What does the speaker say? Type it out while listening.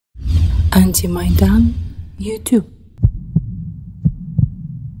Анти-Майдан YouTube.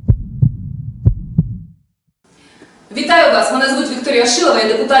 Вітаю вас! Мене звуть Вікторія Шилова, я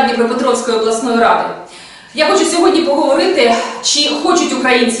депутат Дніпропетровської обласної ради. Я хочу сьогодні поговорити, чи хочуть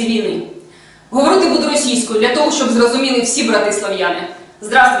українці війни. Говорити буду російською, для того, щоб зрозуміли всі брати славяне.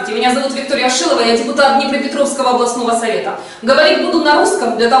 Здравствуйте, меня зовут Виктория Шилова, я депутат Днепропетровского областного совета. Говорить буду на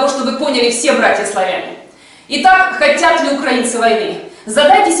русском, для того, чтобы поняли все братья славяне. Итак, хотят ли украинцы войны?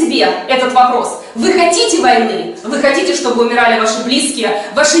 Задайте себе этот вопрос. Вы хотите войны? Вы хотите, чтобы умирали ваши близкие,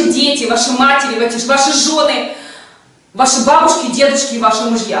 ваши дети, ваши матери, ваши жены, ваши бабушки, дедушки и ваши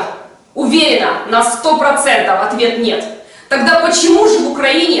мужья? Уверена, на 100% ответ нет. Тогда почему же в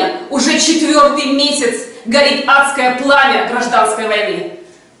Украине уже 4-й месяц горит адское пламя гражданской войны?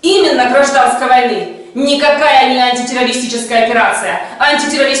 Именно гражданской войны. Никакая не антитеррористическая операция.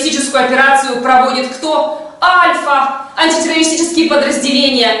 Антитеррористическую операцию проводит кто? Альфа, антитеррористические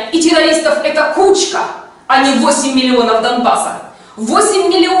подразделения. И террористов это кучка, а не 8 миллионов Донбасса. 8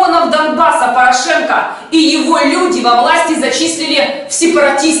 миллионов Донбасса Порошенко и его люди во власти зачислили в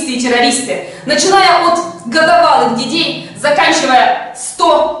сепаратисты и террористы. Начиная от годовалых детей, заканчивая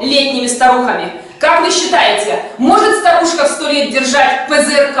 100-летними старухами. Как вы считаете, может старушка в 100 лет держать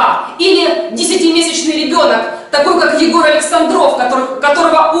ПЗРК? Или 10-месячный ребенок, такой как Егор Александров,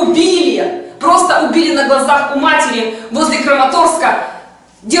 которого убили, просто убили на глазах у матери возле Краматорска,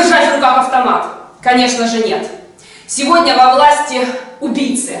 держать в руках автомат? Конечно же нет. Сегодня во власти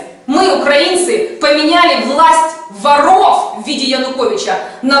убийцы. Мы, украинцы, поменяли власть воров в виде Януковича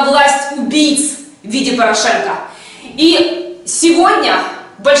на власть убийц в виде Порошенко. И сегодня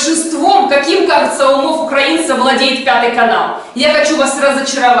большинством, каким кажется, умов украинцев владеет Пятый канал. Я хочу вас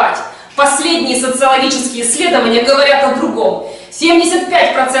разочаровать. Последние социологические исследования говорят о другом.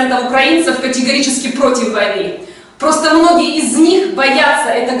 75% украинцев категорически против войны. Просто многие из них боятся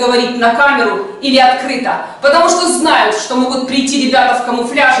это говорить на камеру или открыто, потому что знают, что могут прийти ребята в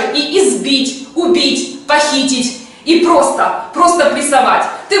камуфляже и избить, убить, похитить и просто прессовать.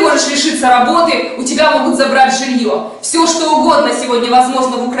 Ты можешь лишиться работы, у тебя могут забрать жилье. Все, что угодно сегодня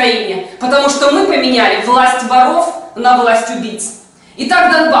возможно в Украине, потому что мы поменяли власть воров на власть убийц.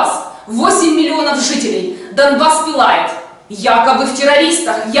 Итак, Донбасс. 8 миллионов жителей. Донбасс пылает. Якобы в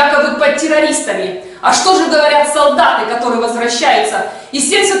террористах, якобы под террористами. А что же говорят солдаты, которые возвращаются из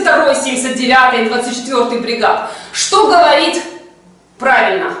 72-й, 79-й, 24-й бригад? Что говорит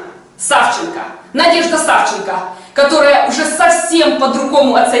правильно Савченко, Надежда Савченко, которая уже совсем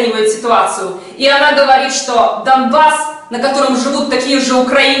по-другому оценивает ситуацию. И она говорит, что Донбасс, на котором живут такие же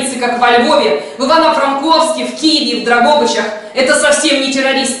украинцы, как во Львове, в Ивано-Франковске, в Киеве, в Драгобычах, это совсем не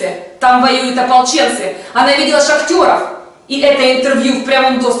террористы. Там воюют ополченцы. Она видела шахтеров. И это интервью в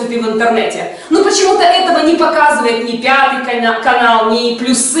прямом доступе в интернете. Но почему-то этого не показывает ни Пятый канал, ни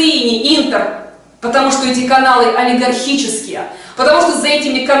Плюсы, ни Интер. Потому что эти каналы олигархические. Потому что за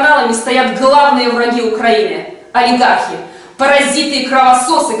этими каналами стоят главные враги Украины. Олигархи. Паразиты и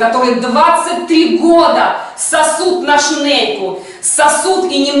кровососы, которые 23 года сосут нашу неньку.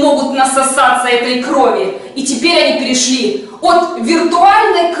 Сосут и не могут насосаться этой крови. И теперь они перешли от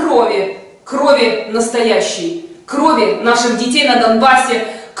виртуальной крови к крови настоящей. Крови наших детей на Донбассе,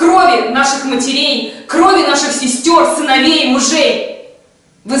 крови наших матерей, крови наших сестер, сыновей, мужей.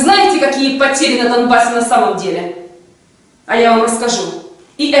 Вы знаете, какие потери на Донбассе на самом деле? А я вам расскажу.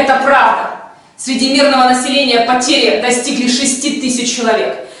 И это правда. Среди мирного населения потери достигли 6 тысяч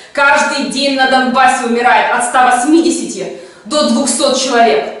человек. Каждый день на Донбассе умирает от 180 до 200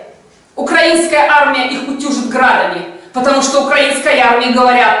 человек. Украинская армия их утюжит градами. Потому что украинской армии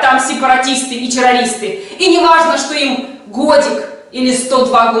говорят, там сепаратисты и террористы. И не важно, что им годик или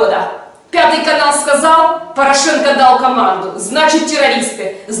 102 года. Пятый канал сказал, Порошенко дал команду. Значит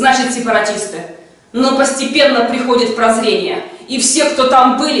террористы, значит сепаратисты. Но постепенно приходит прозрение. И все, кто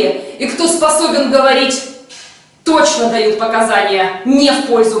там были, и кто способен говорить, точно дают показания не в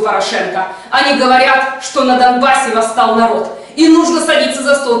пользу Порошенко. Они говорят, что на Донбассе восстал народ. И нужно садиться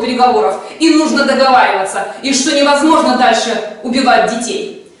за стол переговоров, и нужно договариваться, и что невозможно дальше убивать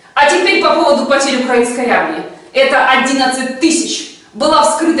детей. А теперь по поводу потерь украинской армии. Это 11 тысяч. Была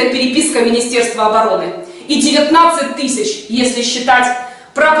вскрыта переписка Министерства обороны. И 19 тысяч, если считать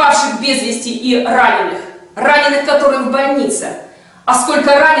пропавших без вести и раненых. Раненых, которые в больнице. А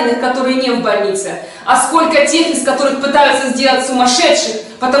сколько раненых, которые не в больнице. А сколько тех, из которых пытаются сделать сумасшедших,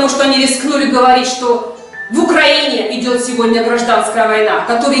 потому что они рискнули говорить, что в Украине идет сегодня гражданская война,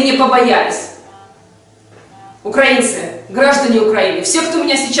 которые не побоялись. Украинцы, граждане Украины, все, кто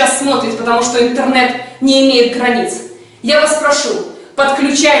меня сейчас смотрит, потому что интернет не имеет границ, я вас прошу,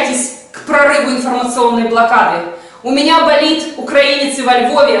 подключайтесь к прорыву информационной блокады. У меня болит украинец и во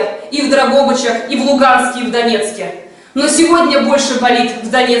Львове, и в Драгобычах, и в Луганске, и в Донецке. Но сегодня больше болит в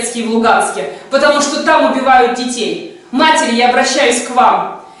Донецке и в Луганске, потому что там убивают детей. Матери, я обращаюсь к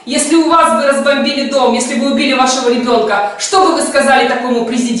вам. Если у вас бы разбомбили дом, если бы убили вашего ребенка, что бы вы сказали такому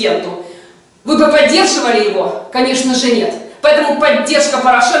президенту? Вы бы поддерживали его? Конечно же нет. Поэтому поддержка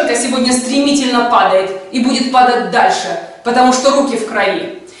Порошенко сегодня стремительно падает и будет падать дальше, потому что руки в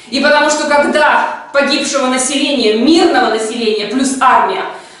крови. И потому что когда погибшего населения, мирного населения плюс армия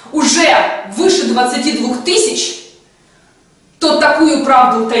уже выше 22 тысяч, то такую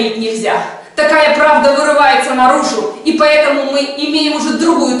правду утаить нельзя. Такая правда вырывается наружу, и поэтому мы имеем уже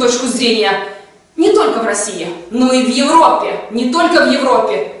другую точку зрения. Не только в России, но и в Европе. Не только в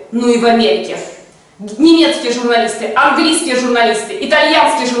Европе, но и в Америке. Немецкие журналисты, английские журналисты,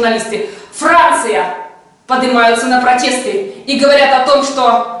 итальянские журналисты, Франция поднимаются на протесты и говорят о том,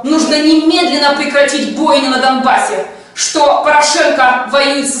 что нужно немедленно прекратить бойню на Донбассе, что Порошенко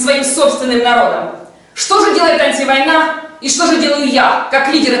воюет со своим собственным народом. Что же делает антивойна и что же делаю я, как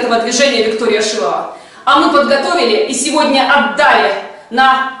лидер этого движения Виктория Шилова? А мы подготовили и сегодня отдали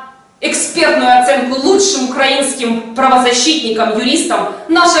на экспертную оценку лучшим украинским правозащитникам, юристам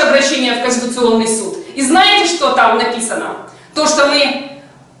наше обращение в Конституционный суд. И знаете, что там написано? То, что мы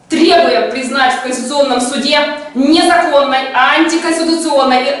требуем признать в Конституционном суде незаконной,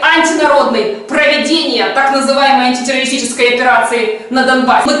 антиконституционной и антинародной проведение так называемой антитеррористической операции на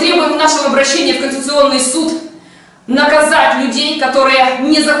Донбассе. Мы требуем в нашем обращении в Конституционный суд наказать людей, которые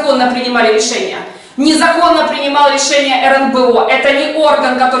незаконно принимали решения. Незаконно принимал решение РНБО. Это не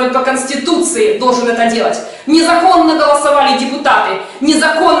орган, который по Конституции должен это делать. Незаконно голосовали депутаты.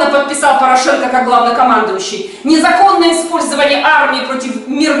 Незаконно подписал Порошенко как главнокомандующий. Незаконное использование армии против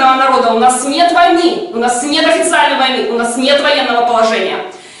мирного народа. У нас нет войны, у нас нет официальной войны, у нас нет военного положения.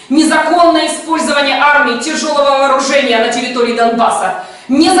 Незаконное использование армии, тяжелого вооружения на территории Донбасса.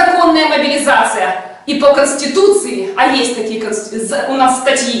 Незаконная мобилизация. И по Конституции, а есть такие у нас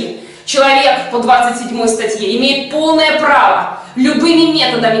статьи, человек по 27 статье имеет полное право любыми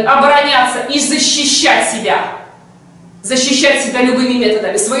методами обороняться и защищать себя. Защищать себя любыми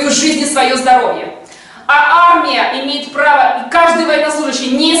методами, свою жизнь и свое здоровье. А армия имеет право, и каждый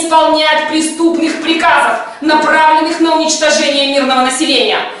военнослужащий, не исполнять преступных приказов, направленных на уничтожение мирного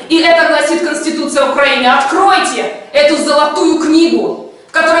населения. И это гласит Конституция Украины. Откройте эту золотую книгу,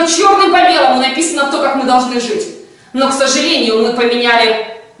 в которой черным по белому написано то, как мы должны жить. Но, к сожалению, мы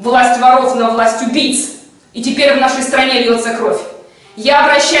поменяли власть воров на власть убийц. И теперь в нашей стране льется кровь. Я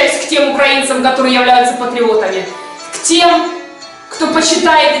обращаюсь к тем украинцам, которые являются патриотами. К тем, кто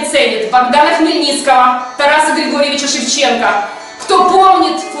почитает и ценит Богдана Хмельницкого, Тараса Григорьевича Шевченко. Кто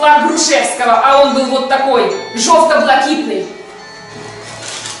помнит флаг Грушевского, а он был вот такой, желто-блакитный.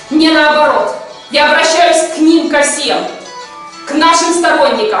 Не наоборот. Я обращаюсь к ним, ко всем. К нашим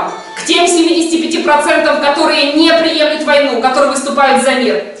сторонникам, к тем 75%, которые не приемлют войну, которые выступают за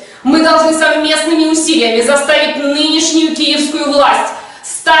мир. Мы должны совместными усилиями заставить нынешнюю киевскую власть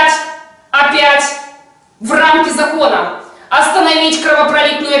стать опять в рамки закона, остановить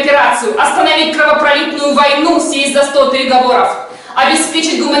кровопролитную операцию, остановить кровопролитную войну, сесть за стол переговоров,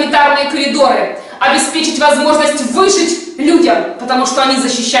 обеспечить гуманитарные коридоры, обеспечить возможность выжить людям, потому что они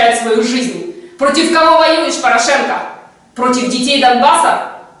защищают свою жизнь. Против кого воюешь, Порошенко? Против детей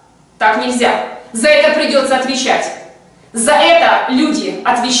Донбасса? Так нельзя. За это придется отвечать. За это люди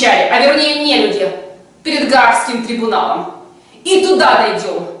отвечали, а вернее не люди, перед Гаагским трибуналом. И туда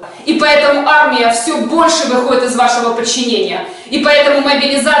дойдем. И поэтому армия все больше выходит из вашего подчинения. И поэтому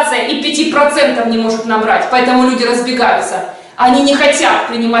мобилизация и 5% не может набрать. Поэтому люди разбегаются. Они не хотят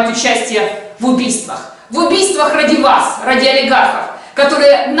принимать участие в убийствах. В убийствах ради вас, ради олигархов,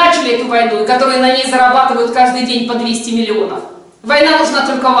 которые начали эту войну и которые на ней зарабатывают каждый день по 200 миллионов. Война нужна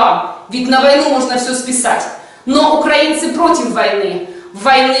только вам, ведь на войну можно все списать. Но украинцы против войны.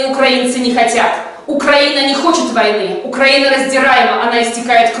 Войны украинцы не хотят. Украина не хочет войны. Украина раздираема, она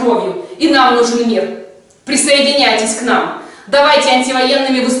истекает кровью. И нам нужен мир. Присоединяйтесь к нам. Давайте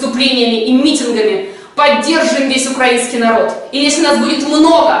антивоенными выступлениями и митингами поддержим весь украинский народ. И если нас будет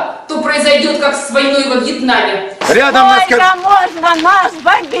много, то произойдет как с войной во Вьетнаме. Сколько можно нас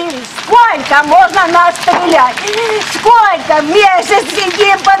бомбить? Сколько можно нас стрелять? Сколько месяц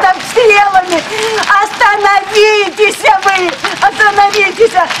сидим под обстрелами? Остановитесь вы!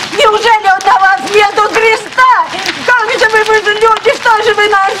 Остановитесь! Неужели он на вас